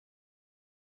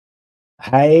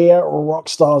Hey, rock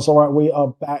stars. All right, we are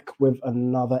back with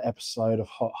another episode of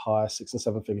Hot Hire, 6 and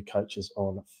 7 figure coaches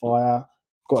on fire.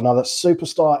 Got another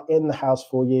superstar in the house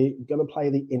for you. I'm going to play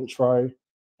the intro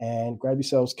and grab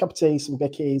yourselves a cup of tea, some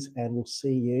bickies, and we'll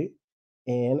see you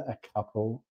in a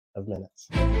couple of minutes.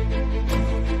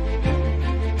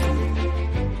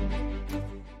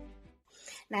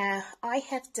 Now, I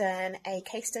have done a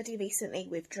case study recently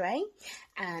with Dre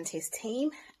and his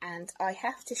team, and I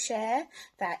have to share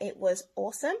that it was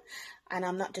awesome. And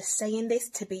I'm not just saying this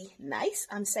to be nice,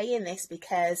 I'm saying this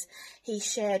because he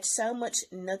shared so much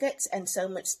nuggets and so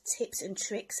much tips and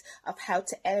tricks of how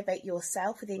to elevate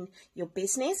yourself within your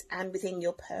business and within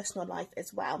your personal life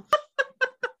as well.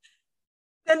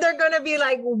 Then they're going to be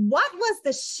like, what was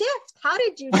the shift? How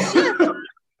did you shift?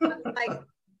 Like,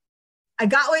 I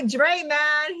got with Dre,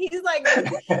 man. He's like,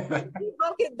 he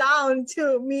broke it down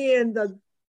to me in the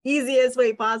easiest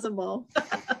way possible.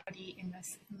 In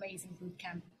this amazing boot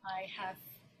camp, I have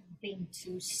been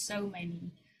to so many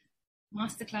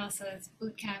masterclasses,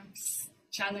 boot camps,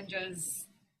 challenges,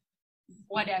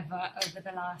 whatever over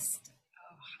the last,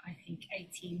 I think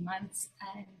 18 months.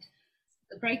 And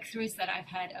the breakthroughs that I've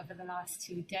had over the last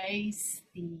 2 days,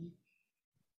 the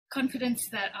confidence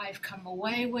that I've come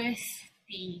away with,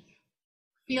 the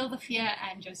feel the fear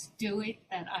and just do it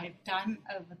that I've done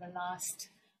over the last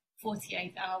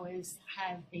 48 hours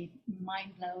have been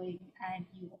mind-blowing, and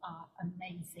you are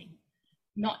amazing.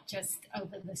 Not just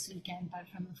over this weekend, but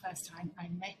from the first time I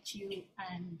met you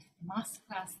and the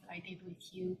masterclass that I did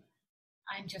with you,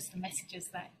 and just the messages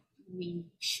that we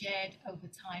shared over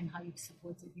time, how you've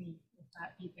supported me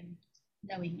without even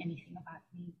knowing anything about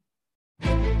me.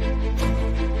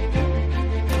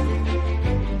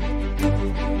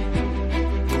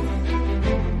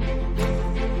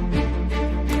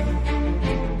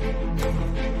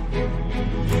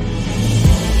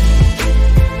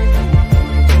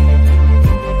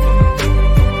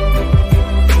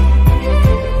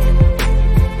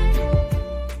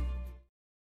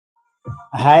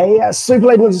 Hey, super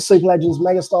legends and super legends,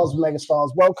 megastars and megastars.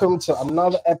 Welcome to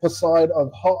another episode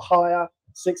of Hot Hire,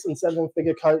 6 and 7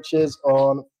 figure coaches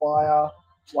on fire.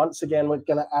 Once again, we're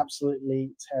going to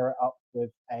absolutely tear it up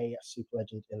with a super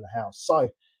legend in the house.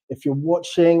 So if you're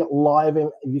watching live,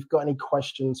 if you've got any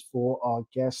questions for our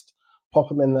guest, pop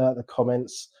them in the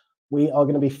comments. We are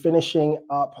going to be finishing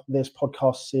up this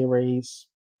podcast series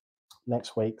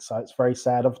next week. So it's very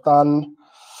sad. I've done,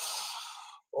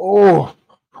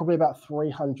 probably about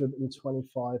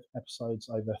 325 episodes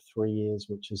over 3 years,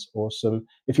 which is awesome.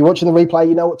 If you're watching the replay,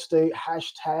 you know what to do.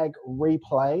 Hashtag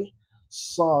replay.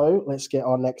 So let's get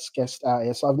our next guest out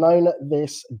here. So I've known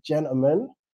this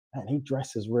gentleman, and he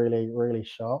dresses really, really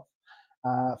sharp,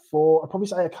 for I'd probably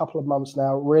say a couple of months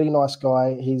now. Really nice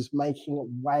guy. He's making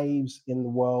waves in the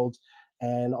world,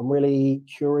 and I'm really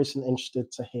curious and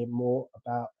interested to hear more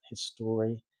about his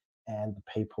story and the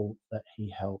people that he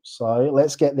helps. So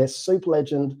let's get this super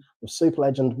legend of super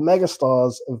legend,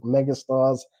 megastars of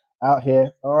megastars out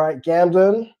here. All right,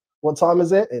 GHAMDAN, what time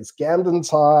is it? It's GHAMDAN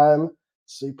time.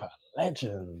 Super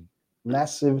legend,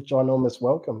 massive, ginormous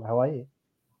welcome. How are you?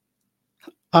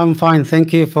 I'm fine.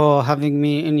 Thank you for having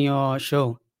me in your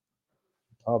show.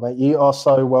 Oh, mate, you are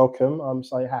so welcome. I'm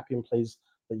so happy and pleased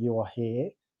that you are here.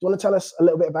 Do you want to tell us a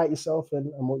little bit about yourself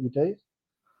and what you do?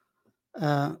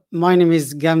 My name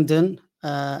is GHAMDAN.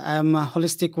 I'm a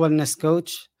holistic wellness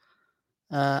coach.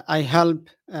 I help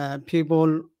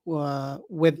people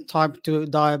with type 2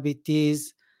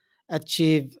 diabetes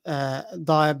achieve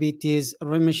diabetes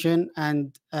remission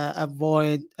and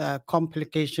avoid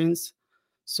complications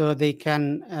so they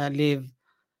can live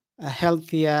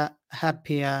healthier,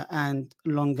 happier, and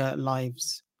longer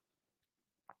lives.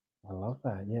 I love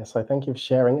that. Yeah, so thank you for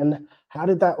sharing. And how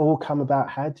did that all come about?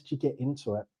 How did you get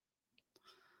into it?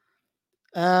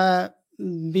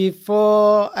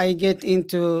 Before I get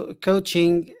into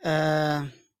coaching, I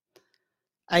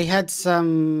had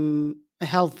some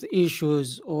health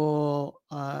issues or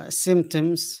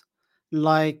symptoms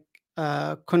like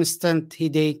constant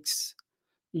headaches,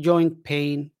 joint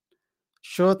pain,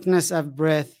 shortness of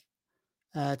breath,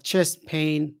 chest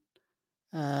pain,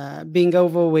 being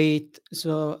overweight.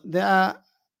 So there are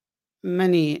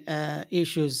many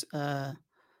issues I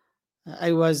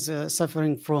was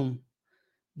suffering from.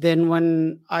 Then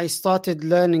when I started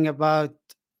learning about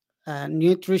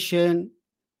nutrition,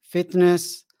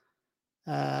 fitness,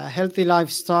 healthy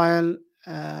lifestyle,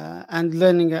 and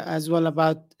learning as well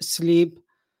about sleep,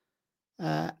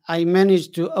 I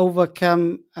managed to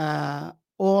overcome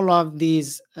all of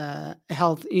these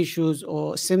health issues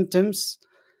or symptoms.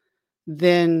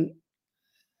 Then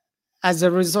as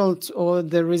a result, or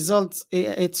the results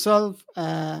itself,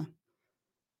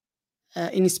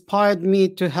 inspired me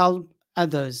to help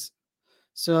others.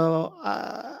 So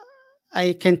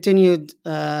I continued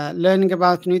learning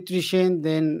about nutrition.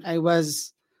 Then I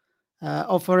was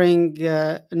offering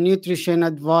nutrition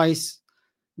advice,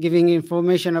 giving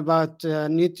information about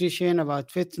nutrition,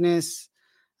 about fitness,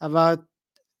 about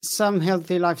some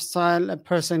healthy lifestyle a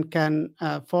person can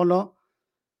follow.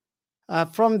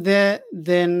 From there,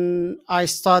 then I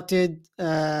started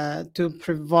to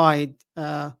provide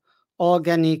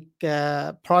organic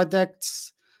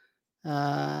products,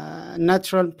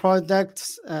 natural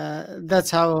products.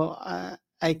 That's how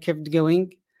I kept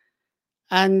going.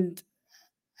 And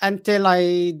until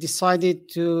I decided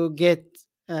to get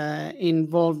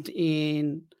involved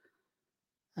in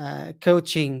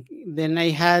coaching, then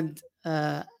I had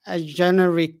a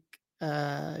generic,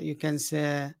 you can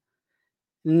say,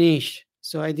 niche.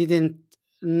 So I didn't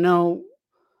know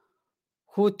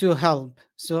who to help.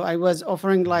 So I was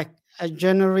offering like a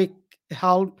generic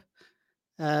help.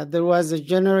 There was a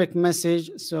generic message,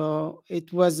 so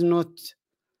it was not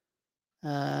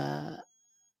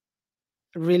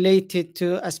related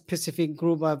to a specific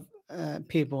group of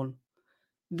people.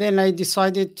 Then I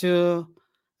decided to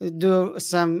do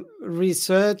some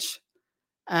research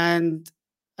and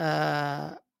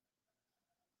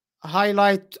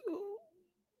highlight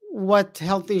what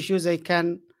health issues I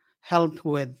can help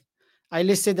with. I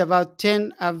listed about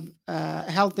 10 of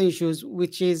health issues,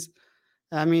 which is,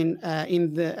 they are in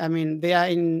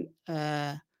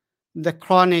the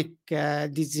chronic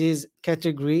disease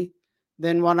category.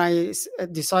 Then when I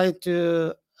decided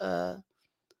to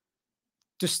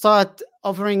start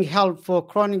offering help for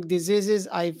chronic diseases,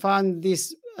 I found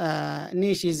this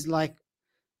niche is like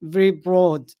very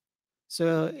broad.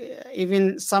 So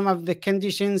even some of the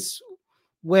conditions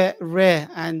were rare,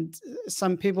 and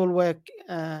some people were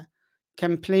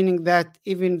complaining that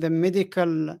even the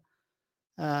medical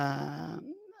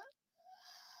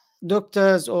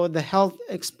doctors or the health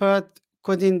expert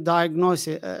couldn't diagnose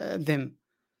them.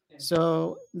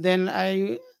 So then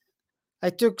I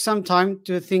took some time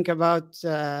to think about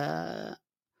who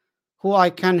I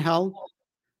can help.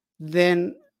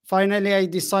 Then finally I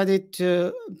decided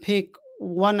to pick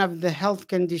one of the health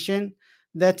condition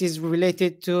that is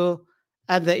related to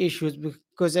other issues,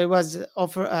 because I was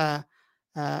offering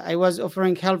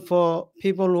help for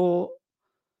people who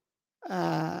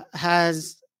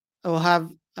has or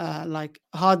have like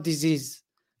heart disease,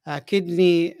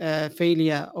 kidney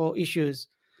failure or issues,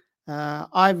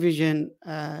 eye vision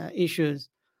issues,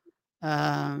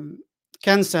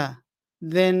 cancer.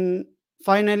 Then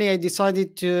finally I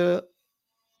decided to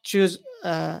choose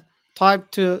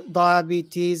type 2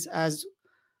 diabetes as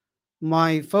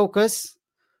my focus,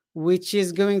 which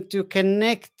is going to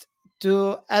connect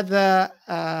to other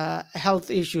health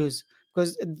issues,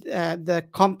 because the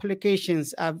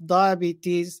complications of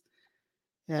diabetes,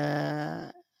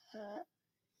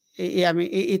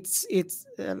 it's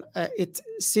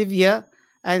severe,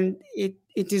 and it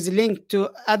is linked to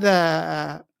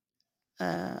other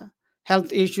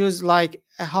health issues like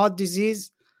heart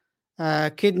disease,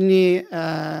 kidney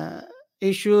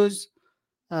issues,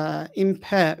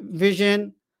 impaired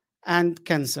vision, and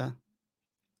cancer.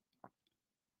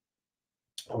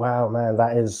 Wow, man,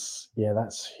 that's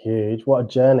huge. What a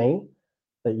journey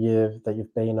that you've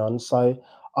been on. So,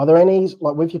 are there any,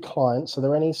 like, with your clients, are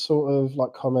there any sort of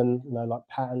like common, like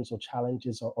patterns or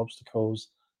challenges or obstacles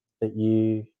that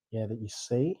you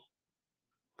see?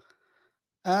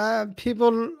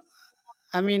 People,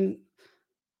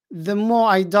 the more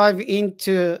I dive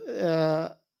into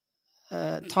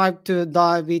type 2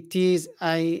 diabetes,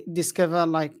 I discover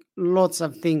like lots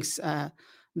of things.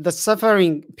 The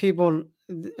suffering people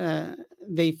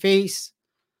they face,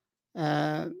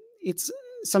 it's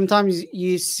sometimes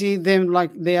you see them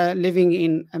like they are living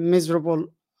in a miserable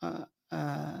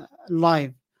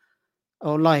life.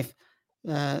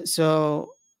 So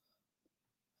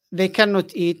they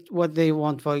cannot eat what they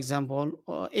want, for example,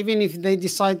 or even if they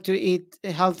decide to eat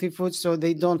healthy food, so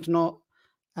they don't know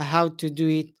how to do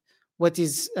it, what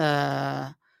is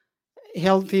healthy,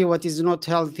 what is not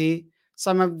healthy.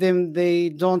 Some of them, they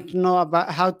don't know about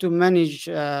how to manage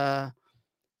the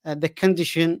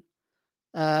condition.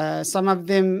 Some of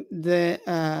them, they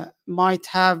might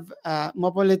have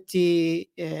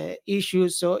mobility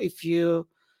issues. So if you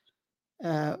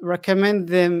recommend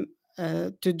them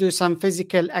to do some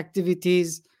physical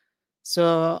activities,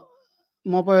 so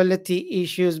mobility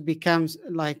issues becomes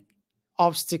like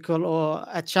obstacle or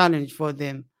a challenge for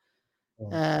them.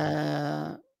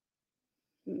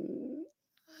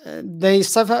 They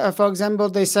suffer, for example,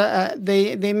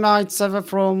 they might suffer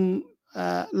from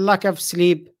lack of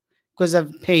sleep because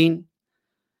of pain.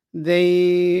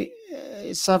 They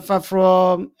suffer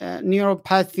from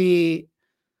neuropathy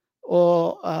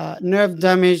or nerve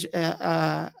damage,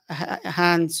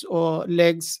 hands or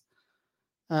legs.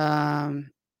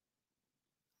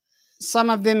 Some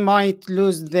of them might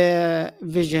lose their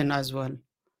vision as well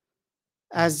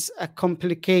as a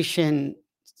complication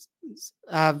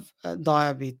of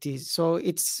diabetes. So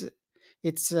it's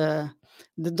the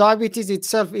diabetes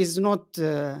itself is not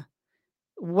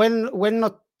will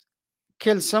not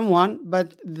kill someone,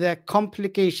 but the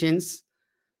complications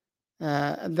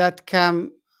that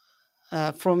come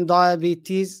from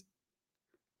diabetes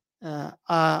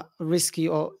are risky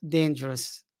or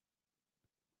dangerous.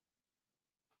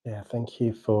 Yeah, thank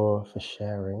you for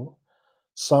sharing.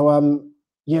 So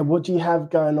yeah, what do you have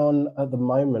going on at the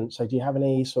moment? So do you have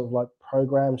any sort of like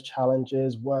programs,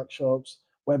 challenges, workshops,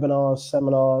 webinars,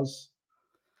 seminars?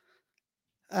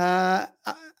 I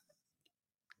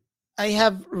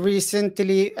have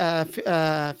recently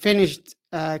finished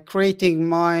creating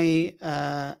my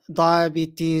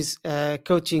diabetes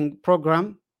coaching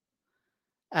program,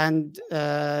 and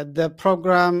the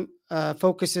program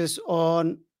focuses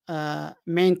on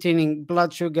maintaining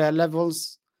blood sugar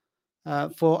levels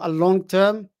for a long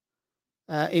term,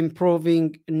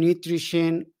 improving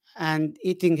nutrition and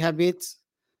eating habits,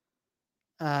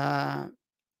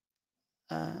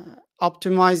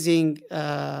 optimizing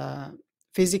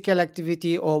physical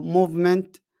activity or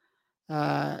movement,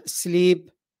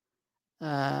 sleep,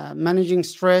 managing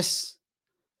stress,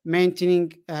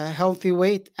 maintaining a healthy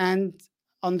weight, and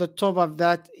on the top of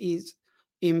that is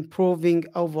improving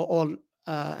overall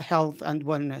health and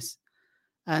wellness.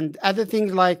 And other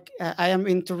things like I am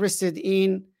interested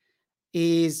in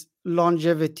is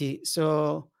longevity.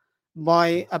 So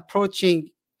by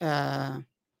approaching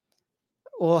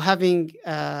or having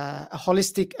a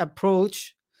holistic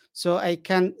approach, so I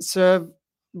can serve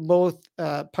both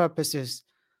purposes,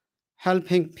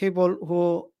 helping people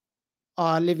who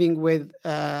are living with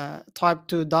type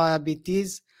 2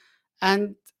 diabetes,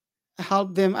 and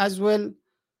help them as well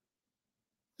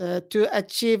to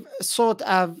achieve sort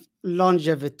of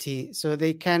longevity, so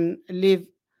they can live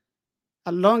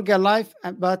a longer life,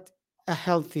 but a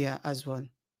healthier as well.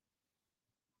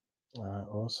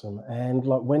 Awesome. And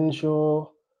like,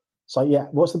 so yeah,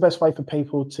 what's the best way for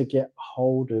people to get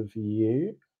hold of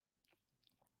you?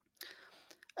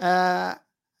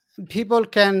 People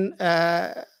can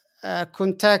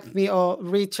contact me or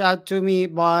reach out to me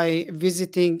by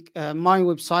visiting my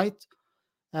website,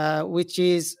 which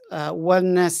is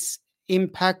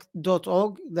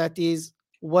wellnessimpact.org. That is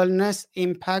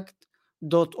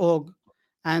wellnessimpact.org.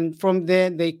 And from there,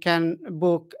 they can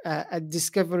book a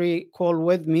discovery call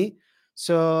with me.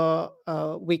 So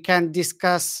we can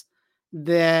discuss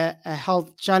their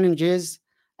health challenges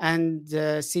and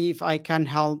see if I can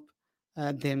help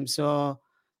them. So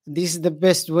this is the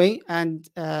best way. And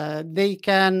they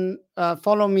can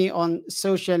follow me on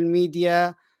social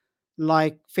media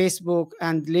like Facebook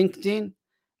and LinkedIn.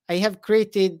 I have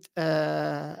created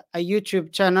a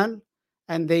YouTube channel,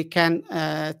 and they can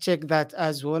check that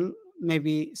as well.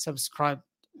 Maybe subscribe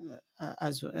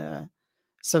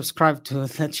subscribe to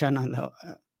the channel.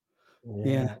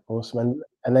 Yeah. Awesome.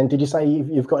 And then did you say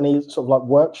you've got any sort of like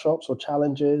workshops or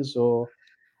challenges or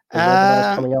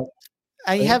webinars coming up?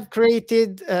 I have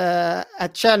created a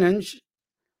challenge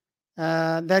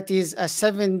that is a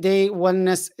 7-day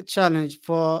wellness challenge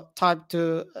for type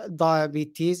 2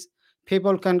 diabetes.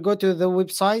 People can go to the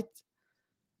website,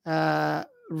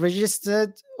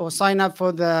 registered or sign up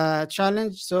for the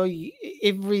challenge. So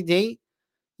every day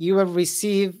you will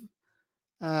receive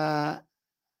a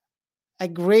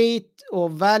great or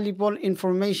valuable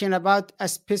information about a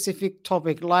specific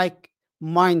topic like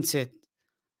mindset,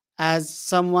 as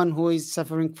someone who is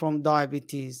suffering from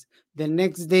diabetes. The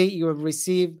next day you will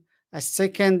receive a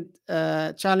second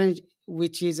challenge,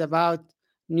 which is about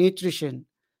nutrition,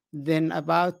 then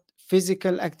about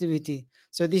physical activity.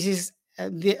 So this is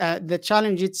the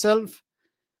challenge itself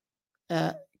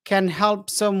can help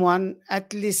someone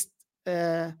at least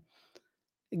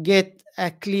get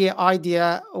a clear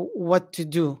idea what to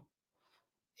do,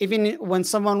 even when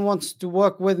someone wants to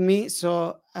work with me.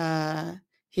 So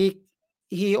he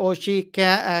or she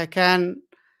can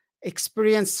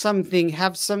experience something,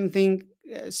 have something,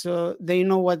 so they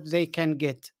know what they can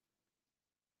get.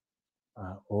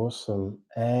 Awesome.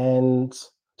 And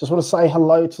just want to say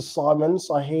hello to Simon.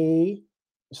 So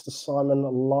Mr. Simon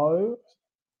Lowe.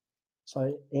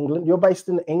 So England, you're based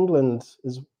in England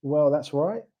as well. That's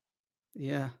right.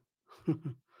 Yeah.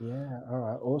 Yeah. All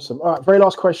right. Awesome. All right. Very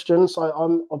last question. So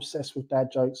I'm obsessed with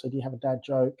dad jokes. So do you have a dad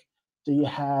joke? Do you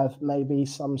have maybe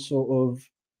some sort of,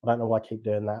 I don't know why I keep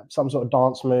doing that, some sort of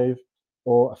dance move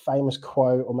or a famous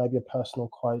quote, or maybe a personal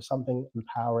quote, something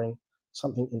empowering,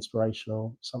 something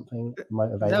inspirational, something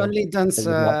motivating. The only dance, that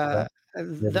you'd like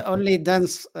to the only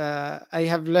dance I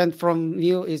have learned from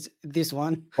you is this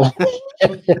one.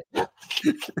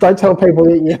 Don't tell people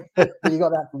that you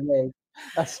got that from me.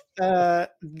 That's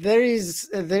There is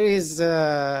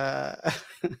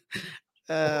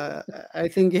I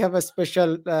think you have a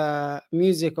special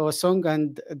music or song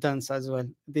and dance as well.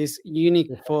 This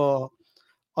unique for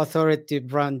authority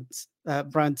brand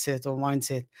set or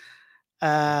mindset.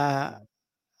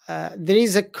 There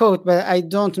is a quote, but I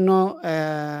don't know.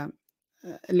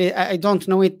 I don't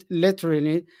know it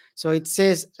literally. So it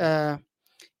says,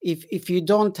 if you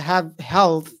don't have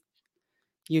health,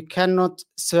 you cannot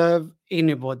serve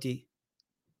anybody.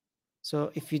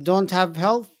 So if you don't have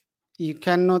health, you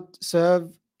cannot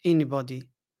serve anybody,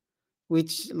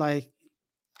 which like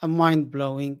a mind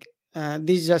blowing.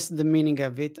 This is just the meaning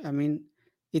of it. I mean,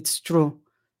 it's true.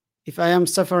 If I am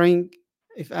suffering,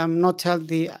 if I'm not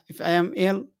healthy, if I am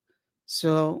ill,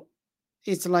 so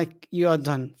it's like you are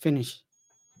done, finished.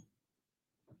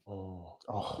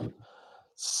 oh,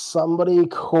 somebody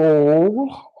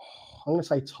call. I'm going to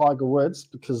say Tiger Woods,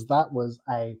 because that was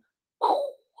a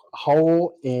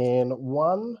hole in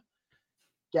one.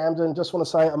 GHAMDAN, just want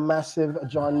to say a massive, a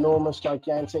ginormous,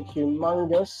 gigantic,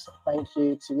 humongous thank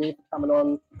you to you for coming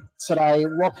on today,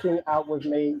 rocking out with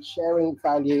me, sharing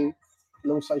value,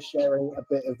 and also sharing a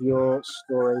bit of your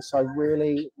story. So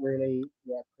really, really,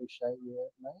 appreciate you,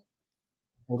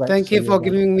 mate. Thank you for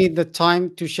giving me the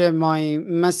time to share my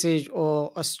message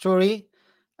or a story.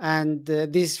 And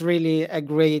this is really a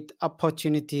great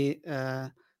opportunity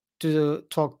to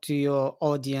talk to your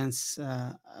audience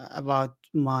about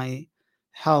my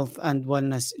health and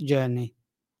wellness journey.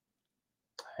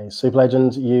 Hey, Super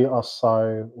Legend, you are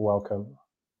so welcome.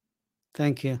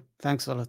 Thank you. Thanks a lot.